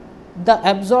the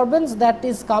absorbance that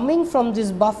is coming from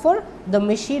this buffer. The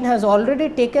machine has already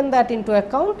taken that into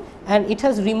account and it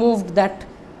has removed that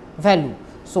value.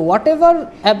 So,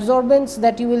 whatever absorbance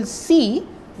that you will see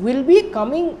will be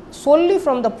coming solely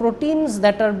from the proteins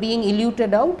that are being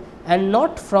eluted out and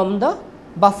not from the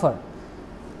buffer.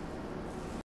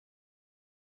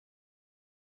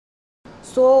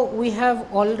 So, we have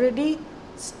already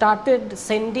started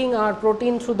sending our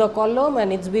protein through the column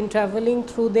and it has been travelling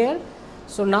through there.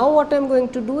 So, now what I am going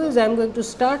to do is I am going to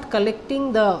start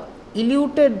collecting the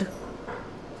eluted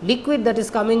liquid that is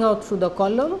coming out through the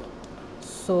column.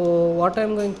 So, what I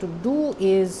am going to do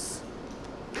is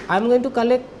I am going to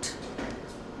collect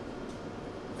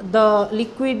the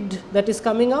liquid that is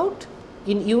coming out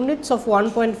in units of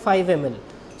 1.5 ml.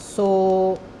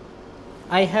 So,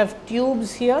 I have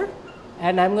tubes here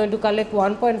and I am going to collect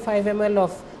 1.5 ml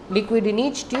of liquid in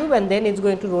each tube, and then it is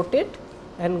going to rotate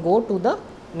and go to the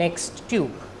next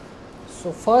tube.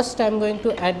 So, first I am going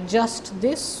to adjust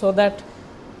this so that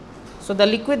the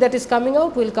liquid that is coming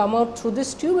out will come out through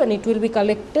this tube and it will be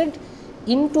collected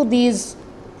into these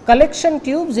collection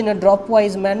tubes in a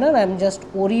dropwise manner. I am just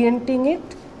orienting it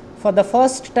for the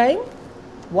first time.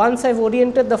 Once I have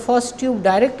oriented the first tube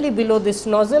directly below this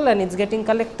nozzle and it is getting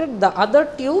collected, the other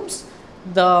tubes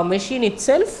the machine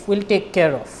itself will take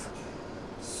care of.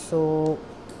 So,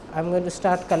 I am going to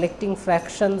start collecting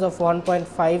fractions of 1.5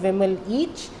 ml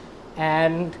each,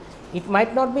 and it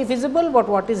might not be visible, but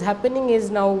what is happening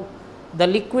is now the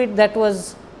liquid that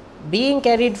was being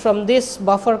carried from this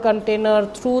buffer container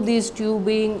through this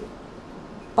tubing,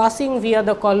 passing via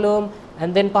the column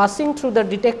and then passing through the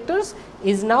detectors,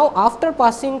 is now, after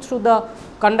passing through the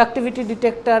conductivity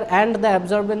detector and the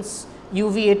absorbance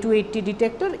UV A280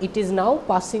 detector, it is now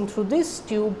passing through this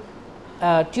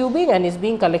tubing and is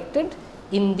being collected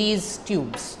in these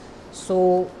tubes.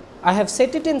 So, I have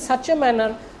set it in such a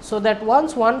manner so that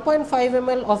once 1.5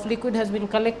 ml of liquid has been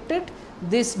collected,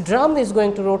 this drum is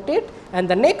going to rotate and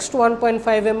the next 1.5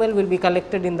 ml will be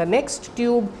collected in the next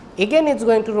tube, again it is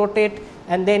going to rotate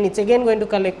and then it is again going to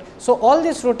collect. So, all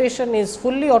this rotation is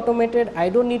fully automated, I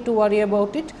do not need to worry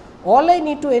about it. All I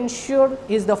need to ensure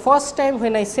is the first time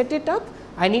when I set it up,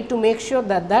 I need to make sure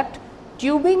that that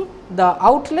tubing, the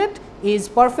outlet is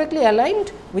perfectly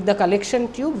aligned with the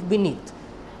collection tube beneath.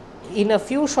 In a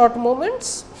few short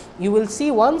moments, you will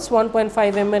see once 1.5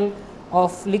 ml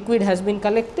of liquid has been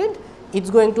collected, it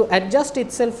is going to adjust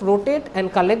itself, rotate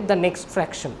and collect the next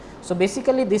fraction. So,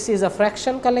 basically this is a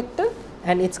fraction collector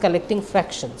and it is collecting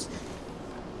fractions.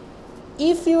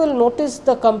 If you will notice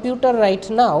the computer right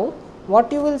now,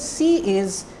 what you will see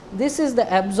is this is the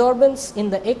absorbance in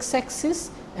the x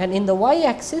axis, and in the y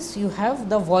axis you have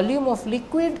the volume of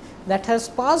liquid that has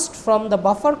passed from the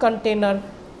buffer container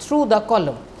through the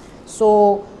column.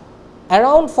 So,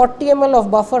 around 40 ml of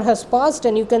buffer has passed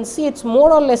and you can see it is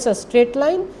more or less a straight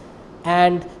line,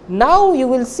 and now you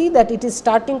will see that it is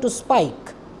starting to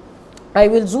spike. I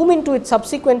will zoom into it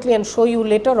subsequently and show you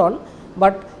later on,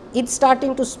 but it is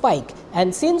starting to spike,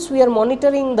 and since we are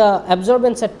monitoring the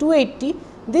absorbance at 280,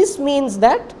 this means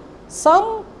that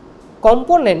some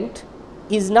component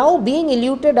is now being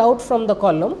eluted out from the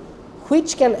column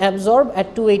which can absorb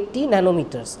at 280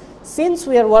 nanometers. Since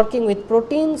we are working with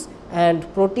proteins,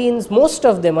 and proteins, most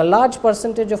of them, a large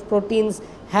percentage of proteins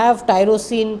have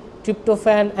tyrosine,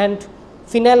 tryptophan and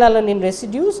phenylalanine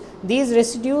residues. These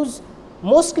residues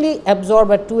mostly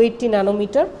absorb at 280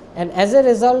 nanometer, and as a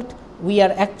result we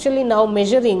are actually now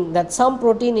measuring that some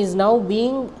protein is now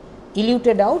being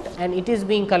eluted out and it is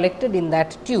being collected in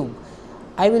that tube.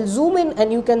 I will zoom in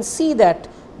and you can see that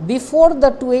before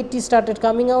the 280 started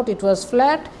coming out, it was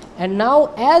flat, and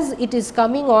now as it is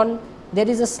coming on, there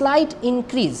is a slight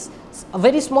increase. A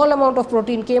very small amount of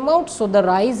protein came out. So, the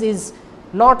rise is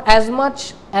not as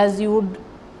much as you would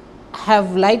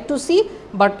have liked to see,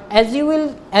 but as we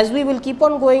will keep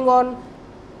on going on,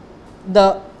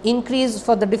 the increase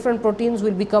for the different proteins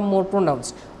will become more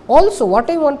pronounced. Also, what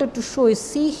I wanted to show is,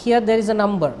 see here there is a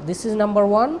number, this is number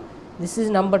 1, this is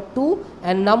number 2,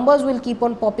 and numbers will keep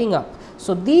on popping up.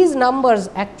 So, these numbers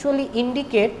actually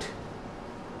indicate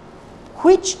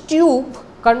which tube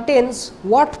contains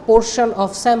what portion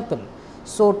of sample.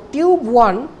 So, tube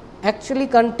 1 actually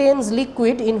contains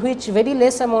liquid in which very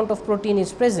less amount of protein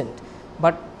is present,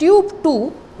 but tube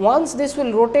 2, once this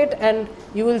will rotate and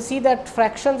you will see that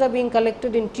fractions are being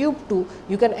collected in tube 2,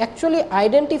 you can actually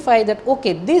identify that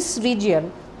okay, this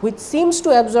region which seems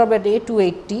to absorb at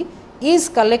A280 is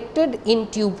collected in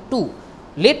tube 2.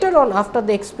 Later on, after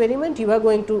the experiment, you are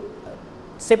going to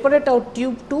separate out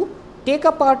tube 2, take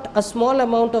apart a small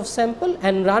amount of sample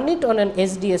and run it on an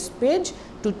SDS page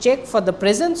to check for the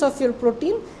presence of your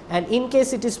protein, and in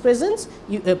case it is present,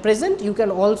 you can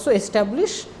also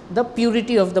establish the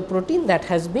purity of the protein that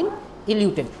has been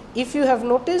eluted. If you have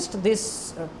noticed,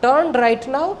 this turned right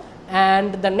now,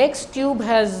 and the next tube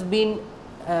has been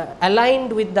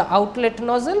aligned with the outlet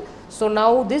nozzle. So,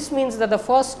 now this means that the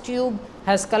first tube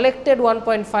has collected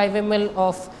 1.5 ml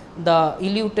of the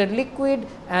eluted liquid,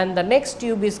 and the next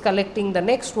tube is collecting the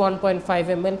next 1.5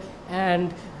 ml,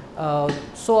 and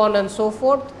so on and so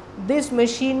forth. This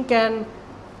machine can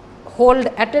hold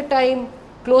at a time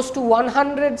close to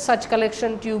 100 such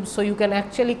collection tubes. So, you can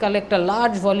actually collect a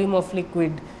large volume of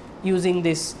liquid using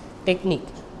this technique.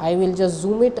 I will just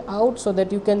zoom it out so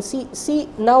that you can see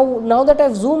now that I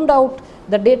have zoomed out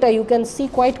the data, you can see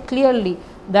quite clearly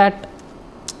that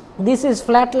this is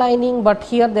flatlining, but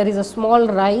here there is a small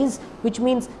rise, which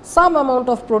means some amount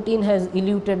of protein has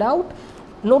eluted out.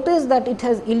 Notice that it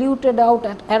has eluted out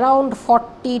at around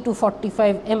 40 to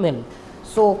 45 ml.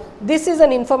 So, this is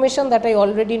an information that I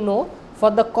already know.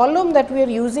 For the column that we are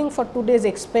using for today's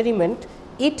experiment,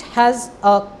 it has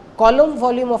a column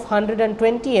volume of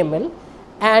 120 ml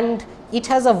and it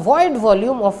has a void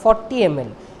volume of 40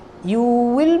 ml. You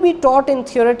will be taught in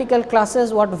theoretical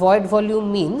classes what void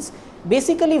volume means.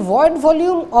 Basically, void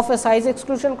volume of a size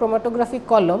exclusion chromatography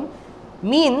column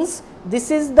means this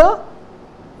is the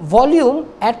volume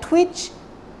at which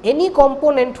any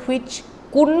component which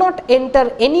could not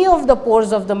enter any of the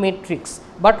pores of the matrix,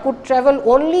 but could travel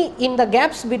only in the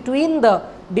gaps between the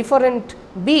different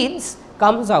beads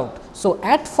comes out. So,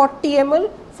 at 40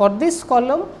 ml for this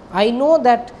column, I know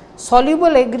that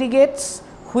soluble aggregates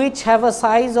which have a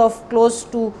size of close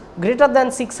to greater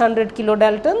than 600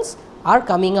 kilodaltons are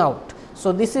coming out.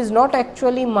 So, this is not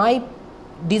actually my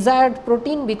desired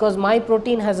protein, because my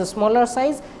protein has a smaller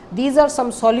size. These are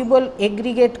some soluble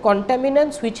aggregate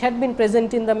contaminants which had been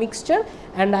present in the mixture,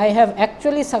 and I have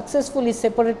actually successfully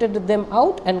separated them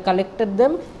out and collected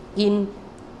them in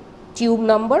tube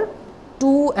number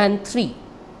 2 and 3.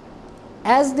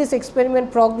 As this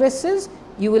experiment progresses,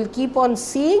 you will keep on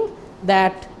seeing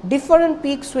that different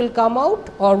peaks will come out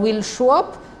or will show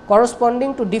up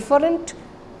corresponding to different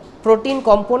protein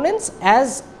components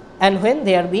as and when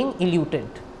they are being eluted.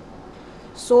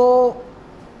 So,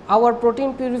 our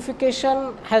protein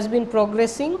purification has been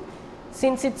progressing.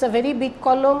 Since it is a very big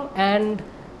column and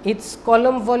its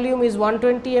column volume is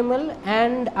 120 ml,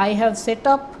 and I have set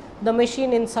up the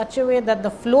machine in such a way that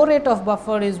the flow rate of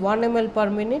buffer is 1 ml per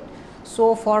minute.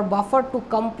 So, for buffer to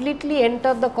completely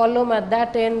enter the column at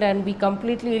that end and be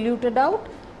completely eluted out,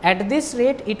 at this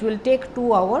rate it will take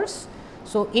 2 hours.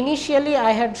 So, initially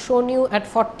I had shown you at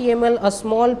 40 ml a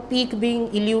small peak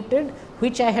being eluted,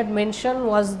 which I had mentioned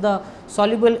was the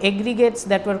soluble aggregates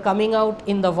that were coming out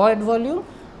in the void volume.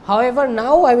 However,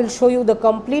 now I will show you the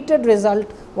completed result.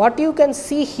 What you can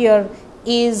see here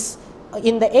is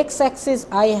in the x axis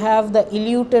I have the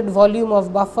eluted volume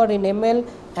of buffer in ml,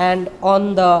 and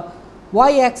on the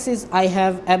y axis I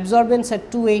have absorbance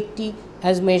at 280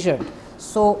 as measured.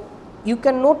 So, you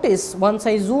can notice once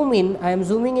I zoom in, I am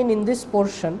zooming in this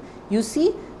portion, you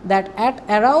see that at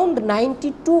around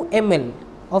 92 ml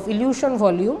of elution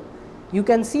volume, you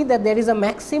can see that there is a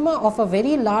maxima of a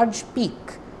very large peak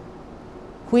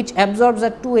which absorbs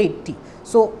at 280.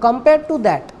 So, compared to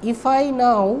that, if I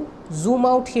now zoom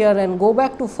out here and go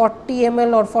back to 40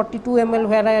 ml or 42 ml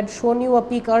where I had shown you a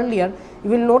peak earlier, you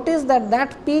will notice that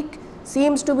that peak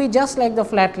seems to be just like the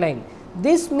flat line.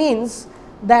 This means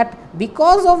that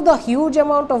because of the huge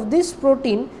amount of this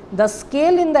protein, the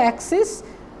scale in the axis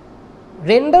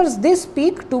renders this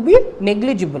peak to be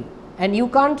negligible, and you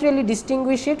can't really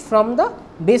distinguish it from the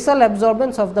basal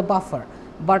absorbance of the buffer.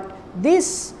 But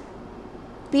this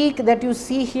peak that you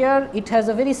see here, it has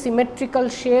a very symmetrical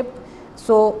shape.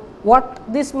 So, what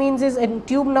this means is in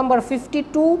tube number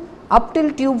 52 up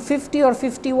till tube 50 or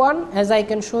 51, as I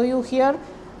can show you here,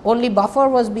 only buffer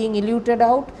was being eluted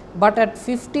out, but at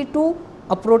 52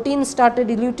 a protein started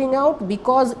eluting out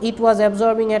because it was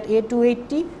absorbing at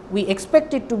A280. We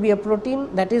expect it to be a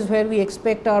protein, that is where we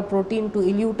expect our protein to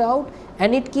elute out,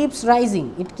 and it keeps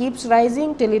rising. It keeps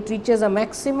rising till it reaches a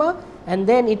maxima, and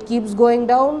then it keeps going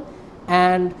down.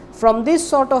 And from this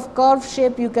sort of curve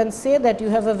shape, you can say that you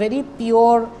have a very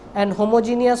pure and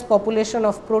homogeneous population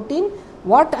of protein.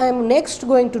 What I am next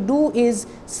going to do is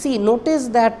see, notice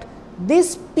that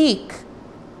this peak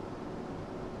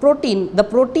protein, the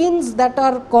proteins that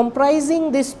are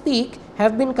comprising this peak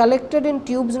have been collected in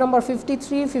tubes number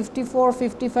 53, 54,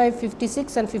 55,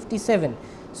 56 and 57.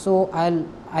 So,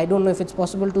 I do not know if it is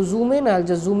possible to zoom in, I will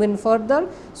just zoom in further.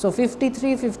 So,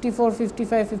 53, 54,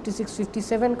 55, 56,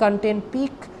 57 contain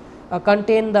peak,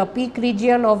 contain the peak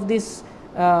region of this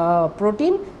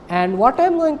protein, and what I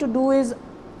am going to do is,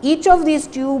 each of these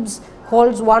tubes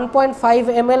holds 1.5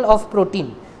 ml of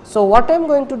protein. So, what I am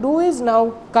going to do is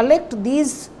now collect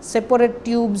these separate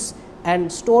tubes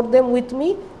and store them with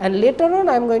me, and later on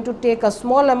I am going to take a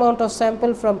small amount of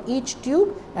sample from each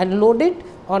tube and load it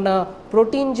on a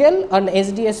protein gel, an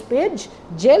SDS PAGE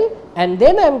gel, and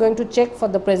then I am going to check for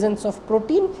the presence of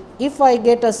protein. If I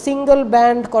get a single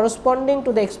band corresponding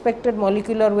to the expected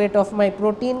molecular weight of my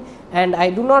protein and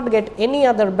I do not get any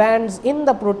other bands in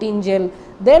the protein gel,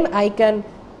 then I can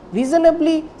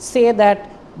reasonably say that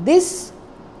this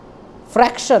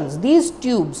fractions, these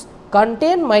tubes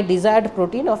contain my desired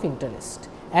protein of interest,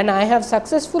 and I have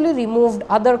successfully removed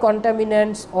other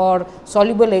contaminants or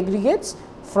soluble aggregates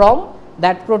from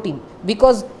that protein,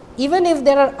 because even if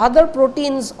there are other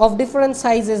proteins of different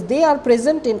sizes, they are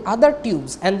present in other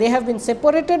tubes and they have been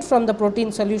separated from the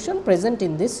protein solution present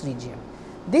in this region.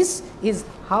 This is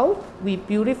how we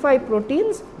purify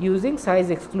proteins using size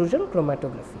exclusion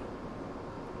chromatography.